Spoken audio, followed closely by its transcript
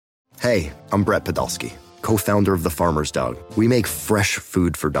Hey, I'm Brett Podolsky, co-founder of The Farmer's Dog. We make fresh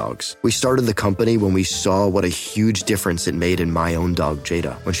food for dogs. We started the company when we saw what a huge difference it made in my own dog,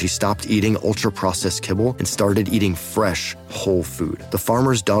 Jada, when she stopped eating ultra-processed kibble and started eating fresh, whole food. The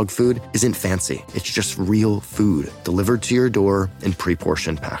Farmer's Dog food isn't fancy. It's just real food delivered to your door in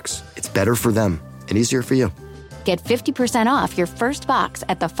pre-portioned packs. It's better for them and easier for you. Get 50% off your first box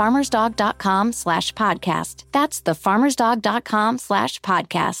at thefarmersdog.com/podcast. That's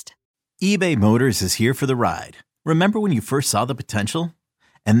thefarmersdog.com/podcast. eBay Motors is here for the ride. Remember when you first saw the potential?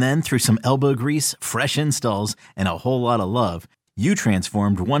 And then through some elbow grease, fresh installs, and a whole lot of love, you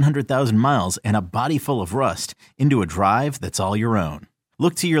transformed 100,000 miles and a body full of rust into a drive that's all your own.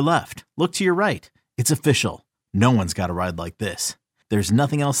 Look to your left. Look to your right. It's official. No one's got a ride like this. There's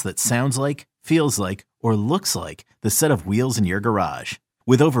nothing else that sounds like, feels like, or looks like the set of wheels in your garage.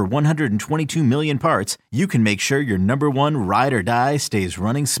 With over 122 million parts, you can make sure your number one ride or die stays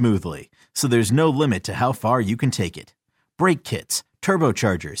running smoothly. So there's no limit to how far you can take it. Brake kits,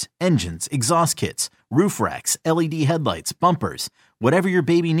 turbochargers, engines, exhaust kits, roof racks, LED headlights, bumpers, whatever your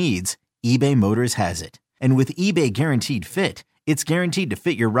baby needs, eBay Motors has it. And with eBay Guaranteed Fit, it's guaranteed to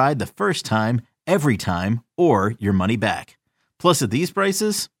fit your ride the first time, every time, or your money back. Plus at these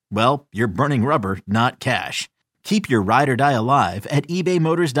prices, well, you're burning rubber, not cash. Keep your ride or die alive at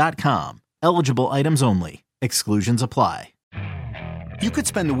ebaymotors.com. Eligible items only. Exclusions apply. You could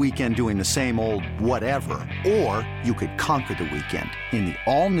spend the weekend doing the same old whatever, or you could conquer the weekend in the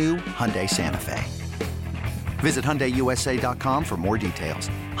all-new Hyundai Santa Fe. Visit HyundaiUSA.com for more details.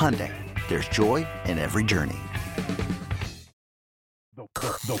 Hyundai, there's joy in every journey.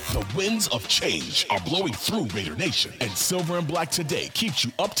 The winds of change are blowing through Raider Nation, and Silver and Black Today keeps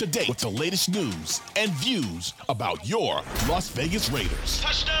you up to date with the latest news and views about your Las Vegas Raiders.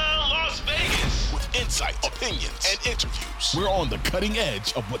 Touchdown, Las Vegas! With insight, opinions, and interviews. We're on the cutting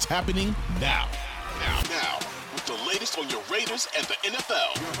edge of what's happening now. With the latest on your Raiders and the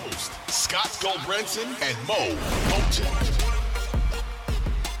NFL. Your hosts, Scott Goldbranson and Mo Moton.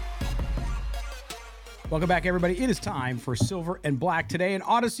 Welcome back, everybody. It is time for Silver and Black Today, an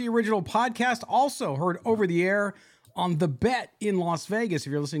Odyssey original podcast, also heard over the air on The Bet in Las Vegas.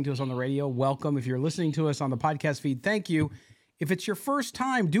 If you're listening to us on the radio, welcome. If you're listening to us on the podcast feed, thank you. If it's your first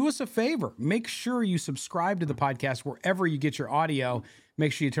time, do us a favor. Make sure you subscribe to the podcast wherever you get your audio.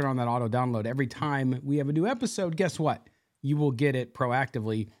 Make sure you turn on that auto download. Every time we have a new episode, guess what? You will get it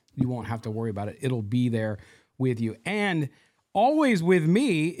proactively. You won't have to worry about it. It'll be there with you. And always with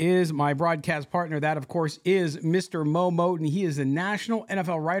me is my broadcast partner. That, of course, is Mr. Mo Moton. He is a national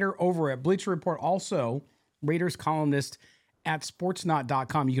NFL writer over at Bleacher Report, also Raiders columnist at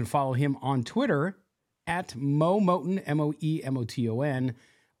sportsnot.com. You can follow him on Twitter at Mo Moton, Moemoton.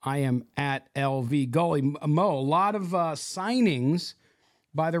 I am at LV Gully. Mo, a lot of signings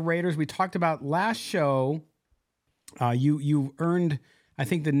by the Raiders. We talked about last show. You earned, I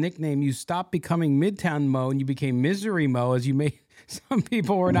think, the nickname. You stopped becoming Midtown Mo and you became Misery Mo, as you made some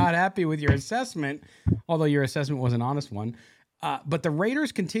people were not happy with your assessment, although your assessment was an honest one. But the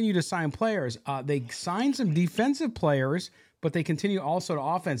Raiders continue to sign players. They signed some defensive players, but they continue also to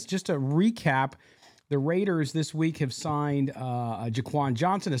offense. Just to recap, the Raiders this week have signed Jaquan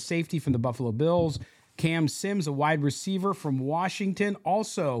Johnson, a safety from the Buffalo Bills, Cam Sims, a wide receiver from Washington,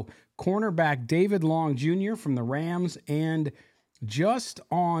 also cornerback David Long Jr. from the Rams, and just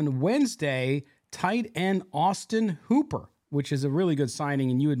on Wednesday, tight end Austin Hooper, which is a really good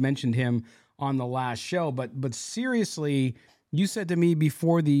signing, and you had mentioned him on the last show. But seriously, you said to me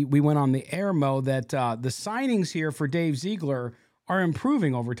before we went on the air, Mo, that the signings here for Dave Ziegler are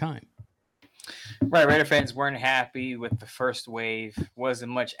improving over time. Right, Raider fans weren't happy with the first wave.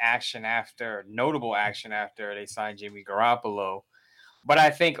 Wasn't much notable action after they signed Jimmy Garoppolo. But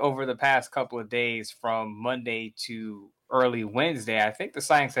I think over the past couple of days, from Monday to early Wednesday, I think the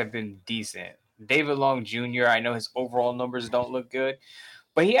signings have been decent. David Long Jr., I know his overall numbers don't look good,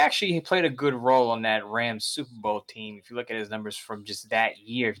 but he actually played a good role on that Rams Super Bowl team. If you look at his numbers from just that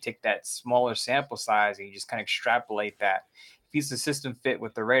year, if you take that smaller sample size and you just kind of extrapolate that, if he's a system fit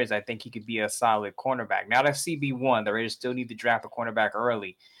with the Raiders, I think he could be a solid cornerback. Now that's CB1. The Raiders still need to draft a cornerback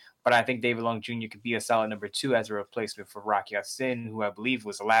early, but I think David Long Jr. could be a solid number 2 as a replacement for Rock Ya-Sin, who I believe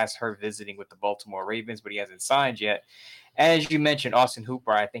was last heard visiting with the Baltimore Ravens, but he hasn't signed yet. As you mentioned, Austin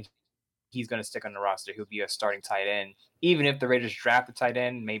Hooper, I think he's going to stick on the roster. He'll be a starting tight end. Even if the Raiders draft a tight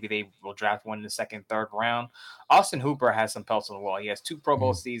end, maybe they will draft one in the second, third round. Austin Hooper has some pelts on the wall. He has 2 Pro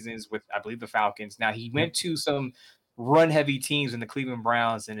Bowl seasons with, I believe, the Falcons. Now, he went to some run-heavy teams in the Cleveland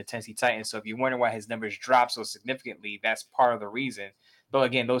Browns and the Tennessee Titans. So if you're wondering why his numbers dropped so significantly, that's part of the reason. But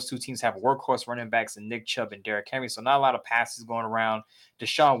again, those two teams have workhorse running backs in Nick Chubb and Derrick Henry. So not a lot of passes going around.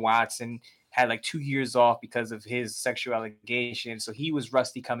 Deshaun Watson had like 2 years off because of his sexual allegations. So he was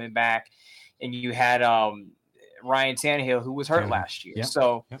rusty coming back. And you had Ryan Tannehill, who was hurt last year. Yep.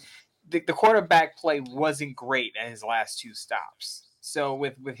 So the quarterback play wasn't great at his last 2 stops. So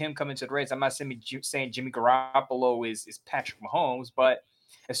with him coming to the Raiders, I'm not saying Jimmy Garoppolo is Patrick Mahomes, but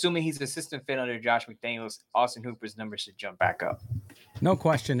assuming he's an assistant fit under Josh McDaniels, Austin Hooper's numbers should jump back up. No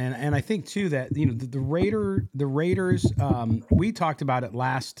question. And I think too that, the Raiders, we talked about it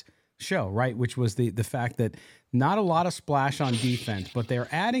last show, right? Which was the fact that not a lot of splash on defense, but they're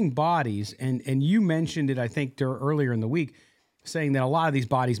adding bodies. And you mentioned it, I think, earlier in the week, saying that a lot of these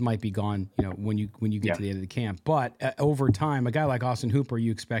bodies might be gone, when you get to the end of the camp. But over time, a guy like Austin Hooper,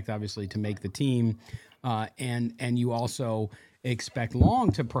 you expect obviously to make the team, and you also expect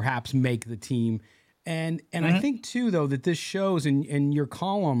Long to perhaps make the team. And I think too, though, that this shows in your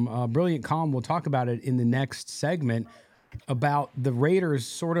column, brilliant column, we'll talk about it in the next segment, about the Raiders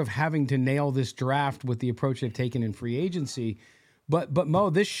sort of having to nail this draft with the approach they've taken in free agency. But Mo,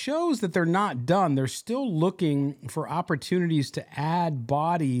 this shows that they're not done. They're still looking for opportunities to add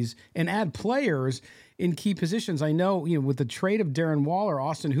bodies and add players in key positions. I know, with the trade of Darren Waller,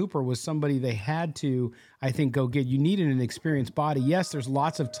 Austin Hooper was somebody they had to, I think, go get. You needed an experienced body. Yes, there's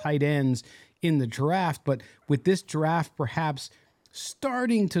lots of tight ends in the draft, but with this draft perhaps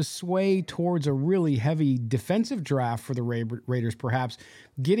starting to sway towards a really heavy defensive draft for the Raiders, perhaps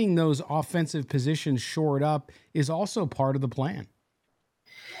getting those offensive positions shored up is also part of the plan.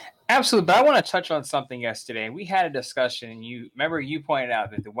 Absolutely, but I want to touch on something yesterday. We had a discussion, and you pointed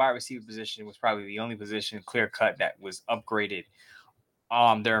out that the wide receiver position was probably the only position clear cut that was upgraded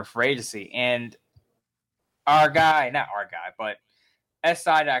during free agency. And but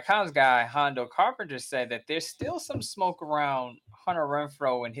SI.com's guy, Hondo Carpenter, said that there's still some smoke around Hunter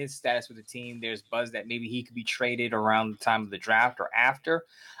Renfrow and his status with the team. There's buzz that maybe he could be traded around the time of the draft or after.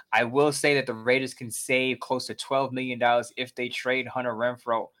 I will say that the Raiders can save close to $12 million if they trade Hunter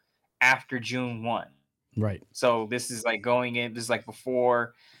Renfrow after June 1. Right. So this is like going in, this is like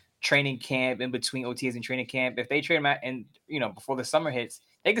before training camp, in between OTAs and training camp. If they trade him out and, before the summer hits,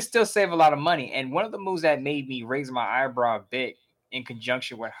 they could still save a lot of money. And one of the moves that made me raise my eyebrow a bit in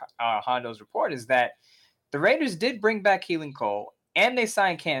conjunction with Hondo's report is that the Raiders did bring back Keelan Cole and they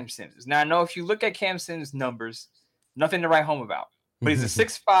signed Cam Sims. Now, I know if you look at Cam Sims' numbers, nothing to write home about, but he's a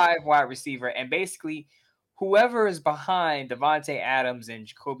 6'5" wide receiver, and basically whoever is behind Devontae Adams and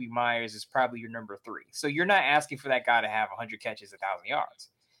Jacoby Myers is probably your number 3. So you're not asking for that guy to have 100 catches, 1,000 yards.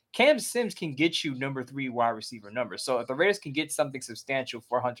 Cam Sims can get you number 3 wide receiver numbers. So if the Raiders can get something substantial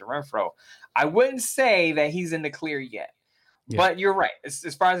for Hunter Renfrow, I wouldn't say that he's in the clear yet. Yeah. But you're right.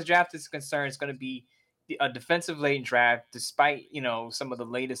 As far as the draft is concerned, it's going to be a defensive late draft. Despite, some of the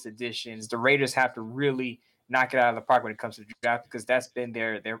latest additions, the Raiders have to really knock it out of the park when it comes to the draft, because that's been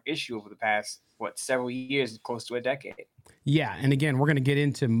their issue over the past, several years, close to a decade. Yeah, and again, we're going to get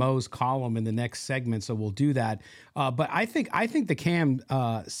into Mo's column in the next segment, so we'll do that. But I think the Cam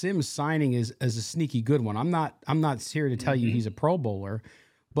Sims signing is a sneaky good one. I'm not here to tell you he's a Pro Bowler,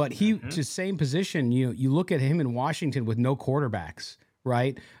 but he to same position. You look at him in Washington with no quarterbacks,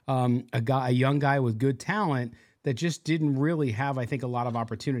 right? A young guy with good talent that just didn't really have, I think, a lot of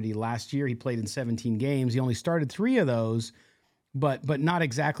opportunity. Last year, he played in 17 games. He only started 3 of those, but not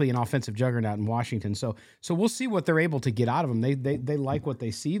exactly an offensive juggernaut in Washington. So we'll see what they're able to get out of him. They like what they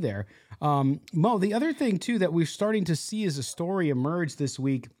see there. Mo, the other thing, too, that we're starting to see as a story emerge this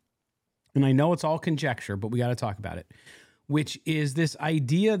week, and I know it's all conjecture, but we got to talk about it, which is this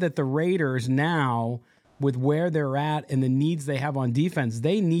idea that the Raiders now, with where they're at and the needs they have on defense,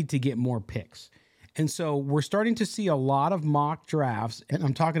 they need to get more picks. And so we're starting to see a lot of mock drafts, and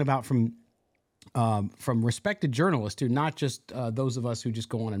I'm talking about from respected journalists too, not just those of us who just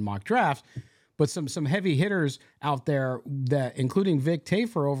go on and mock drafts, but some heavy hitters out there, that including Vic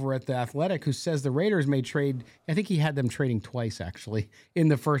Tafur over at The Athletic, who says the Raiders may trade. I think he had them trading twice actually in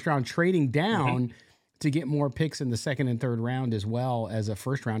the first round, trading down to get more picks in the second and third round, as well as a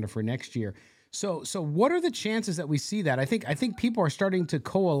first rounder for next year. So what are the chances that we see that? I think people are starting to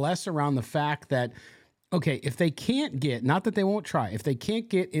coalesce around the fact that, okay, if they can't get, not that they won't try, if they can't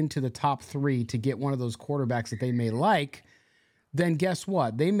get into the top 3 to get one of those quarterbacks that they may like, then guess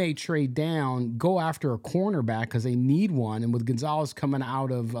what? They may trade down, go after a cornerback because they need one. And with Gonzalez coming out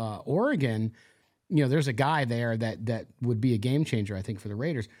of Oregon, there's a guy there that would be a game changer, I think, for the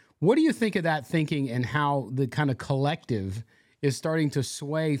Raiders. What do you think of that thinking, and how the kind of collective is starting to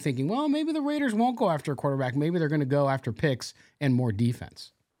sway, thinking, well, maybe the Raiders won't go after a quarterback. Maybe they're going to go after picks and more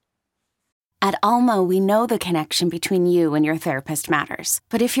defense? At Alma, we know the connection between you and your therapist matters.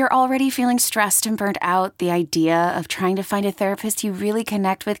 But if you're already feeling stressed and burnt out, the idea of trying to find a therapist you really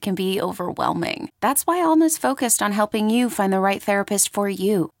connect with can be overwhelming. That's why Alma's focused on helping you find the right therapist for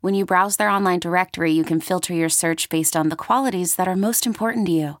you. When you browse their online directory, you can filter your search based on the qualities that are most important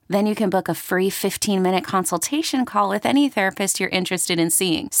to you. Then you can book a free 15-minute consultation call with any therapist you're interested in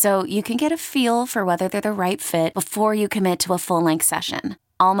seeing, so you can get a feel for whether they're the right fit before you commit to a full-length session.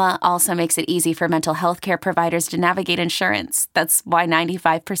 Alma also makes it easy for mental health care providers to navigate insurance. That's why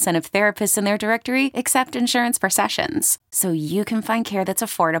 95% of therapists in their directory accept insurance for sessions, so you can find care that's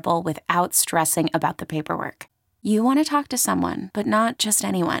affordable without stressing about the paperwork. You want to talk to someone, but not just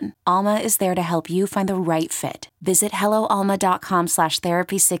anyone. Alma is there to help you find the right fit. Visit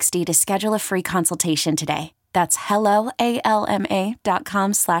helloalma.com/therapy60 to schedule a free consultation today. That's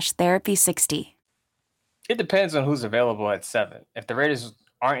helloalma.com/therapy60. It depends on who's available at 7. If the Raiders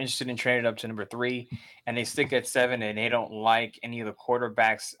aren't interested in trading up to number 3 and they stick at 7 and they don't like any of the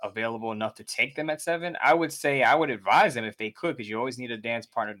quarterbacks available enough to take them at 7, I would say I would advise them if they could, because you always need a dance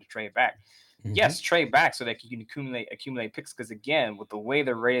partner to trade back. Mm-hmm. Yes, trade back so that you can accumulate picks, because again, with the way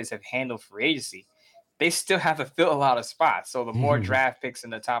the Raiders have handled free agency, they still have to fill a lot of spots. So the more draft picks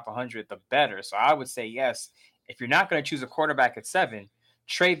in the top 100, the better. So I would say yes, if you're not going to choose a quarterback at 7,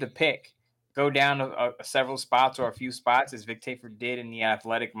 trade the pick. Go down several spots or a few spots, as Vic Tafur did in the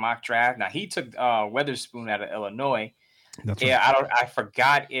Athletic mock draft. Now, he took Weatherspoon out of Illinois. That's right. I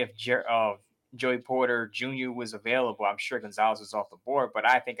forgot if Joey Porter Jr. was available. I'm sure Gonzalez was off the board, but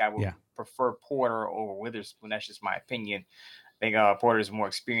I think I would prefer Porter over Witherspoon. That's just my opinion. I think Porter is more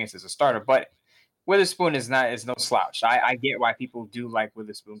experienced as a starter, but Witherspoon is no slouch. I get why people do like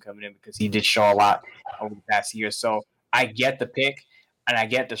Witherspoon coming in, because he did show a lot over the past year. So I get the pick. And I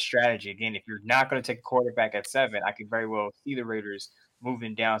get the strategy. Again, if you're not going to take a quarterback at 7, I could very well see the Raiders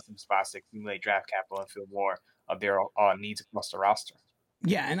moving down some spots to accumulate draft capital and fill more of their needs across the roster.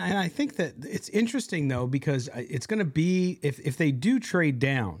 Yeah, and I think that it's interesting, though, because it's going to be, if they do trade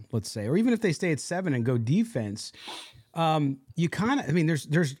down, let's say, or even if they stay at 7 and go defense, you kind of, I mean, there's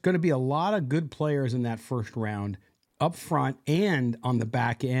going to be a lot of good players in that first round up front and on the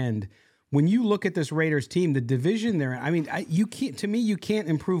back end. When you look at this Raiders team, the division there, I mean, you can't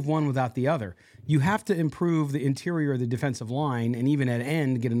improve one without the other. You have to improve the interior of the defensive line, and even at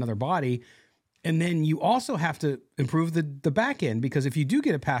end, get another body. And then you also have to improve the back end, because if you do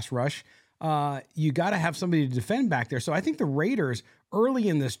get a pass rush, you got to have somebody to defend back there. So I think the Raiders early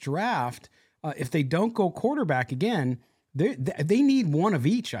in this draft, if they don't go quarterback again, they need one of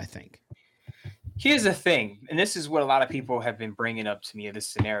each, I think. Here's the thing, and this is what a lot of people have been bringing up to me in this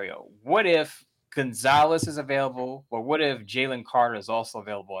scenario. What if Gonzalez is available, or what if Jalen Carter is also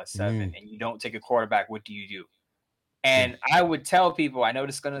available at 7 and you don't take a quarterback? What do you do? And I would tell people, I know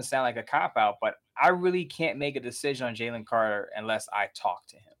this is going to sound like a cop-out, but I really can't make a decision on Jalen Carter unless I talk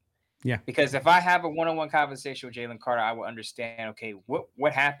to him. Yeah. Because if I have a one-on-one conversation with Jalen Carter, I will understand, okay,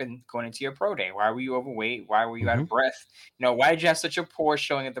 what happened going into your pro day? Why were you overweight? Why were you out of breath? Why did you have such a poor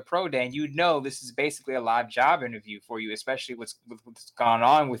showing at the pro day? And this is basically a live job interview for you, especially what's gone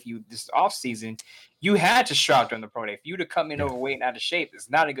on with you this offseason. You had to show up during the pro day. For you to come in overweight and out of shape is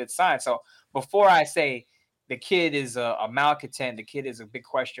not a good sign. So before I say the kid is a malcontent, the kid is a big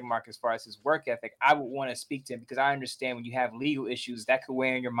question mark as far as his work ethic, I would want to speak to him, because I understand when you have legal issues, that could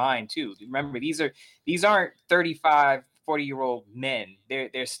weigh on your mind too. Remember, these aren't 35, 40-year-old men.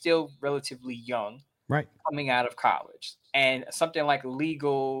 They're still relatively young, right, coming out of college. And something like a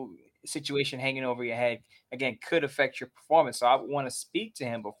legal situation hanging over your head, again, could affect your performance. So I would want to speak to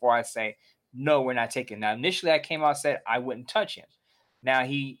him before I say, no, we're not taking him. Now, initially I came out and said I wouldn't touch him. Now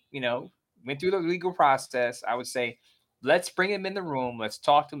he, went through the legal process. I would say, let's bring him in the room. Let's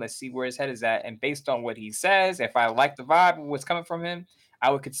talk to him. Let's see where his head is at. And based on what he says, if I like the vibe of what's coming from him, I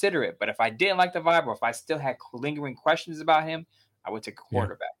would consider it. But if I didn't like the vibe, or if I still had lingering questions about him, I would take a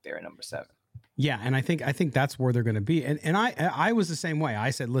quarterback there at number 7. Yeah, and I think that's where they're going to be. And I was the same way. I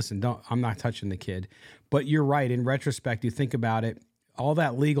said, listen, I'm not touching the kid. But you're right. In retrospect, you think about it, all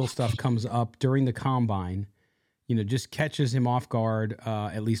that legal stuff comes up during the combine. Just catches him off guard.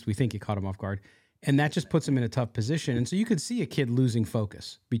 At least we think it caught him off guard. And that just puts him in a tough position. And so you could see a kid losing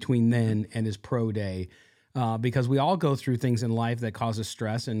focus between then and his pro day, because we all go through things in life that causes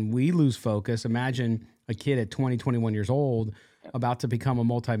stress, and we lose focus. Imagine a kid at 20, 21 years old about to become a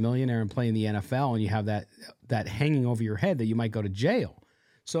multimillionaire and play in the NFL, and you have that hanging over your head that you might go to jail.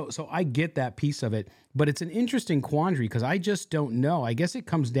 So I get that piece of it, but it's an interesting quandary, because I just don't know. I guess it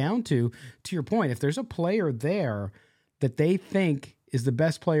comes down to your point, if there's a player there that they think is the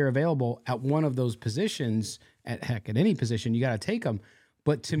best player available at one of those positions, at any position, you got to take them.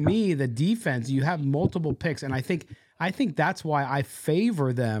 But to me, the defense, you have multiple picks, and I think that's why I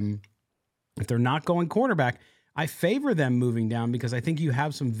favor them. If they're not going quarterback, I favor them moving down because I think you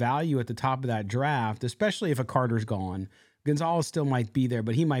have some value at the top of that draft, especially if a Carter's gone. Gonzalez still might be there,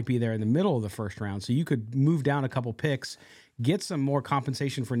 but he might be there in the middle of the first round. So you could move down a couple picks, get some more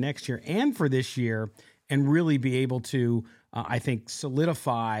compensation for next year and for this year, and really be able to, I think,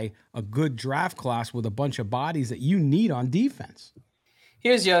 solidify a good draft class with a bunch of bodies that you need on defense.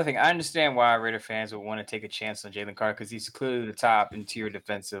 Here's the other thing. I understand why Raider fans would want to take a chance on Jalen Carter because he's clearly the top interior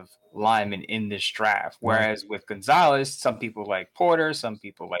defensive lineman in this draft. Whereas with Gonzalez, some people like Porter, some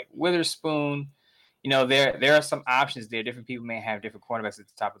people like Witherspoon. There are some options there. Different people may have different cornerbacks at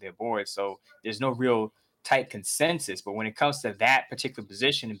the top of their board, so there's no real tight consensus. But when it comes to that particular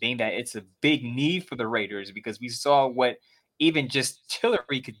position and being that it's a big need for the Raiders, because we saw what even just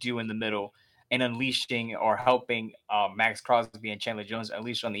Tillery could do in the middle and unleashing or helping Max Crosby and Chandler Jones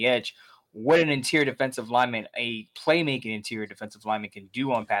unleash on the edge, what an interior defensive lineman, a playmaking interior defensive lineman can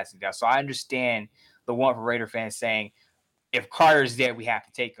do on passing down. So I understand the one for Raider fans saying, if Carter's there, we have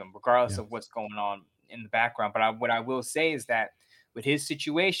to take him, regardless of what's going on in the background. But what I will say is that with his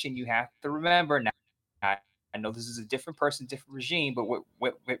situation, you have to remember now, I know this is a different person, different regime, but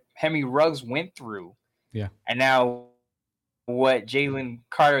what Henry Ruggs went through, and now what Jalen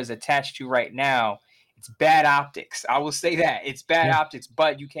Carter is attached to right now, it's bad optics. I will say that. It's bad optics,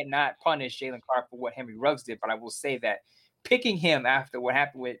 but you cannot punish Jalen Carter for what Henry Ruggs did. But I will say that picking him after what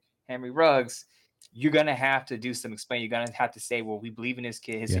happened with Henry Ruggs, you're going to have to do some explaining. You're going to have to say, well, we believe in this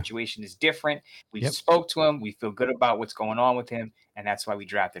kid. His situation is different. We spoke to him. We feel good about what's going on with him, and that's why we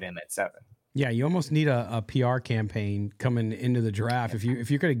drafted him at 7. Yeah, you almost need a PR campaign coming into the draft. If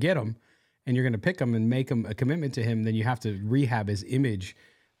you're going to get him and you're going to pick him and make him a commitment to him, then you have to rehab his image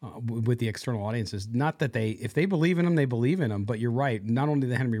with the external audiences. Not that if they believe in him, they believe in him. But you're right. Not only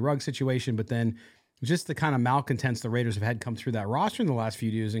the Henry Ruggs situation, but then just the kind of malcontents the Raiders have had come through that roster in the last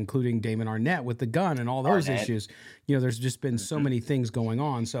few years, including Damon Arnett with the gun and all those issues. There's just been so many things going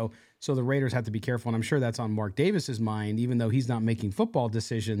on. So the Raiders have to be careful. And I'm sure that's on Mark Davis's mind, even though he's not making football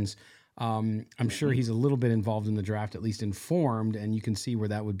decisions. I'm sure he's a little bit involved in the draft, at least informed, and you can see where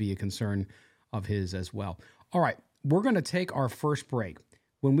that would be a concern of his as well. All right, we're going to take our first break.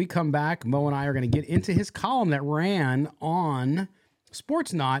 When we come back, Mo and I are going to get into his column that ran on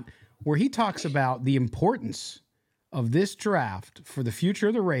Sportsnaut, where he talks about the importance of this draft for the future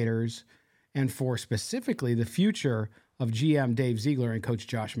of the Raiders and for specifically the future of GM Dave Ziegler and Coach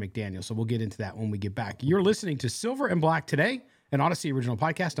Josh McDaniels. So we'll get into that when we get back. You're listening to Silver and Black today, an Odyssey original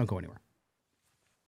podcast. Don't go anywhere.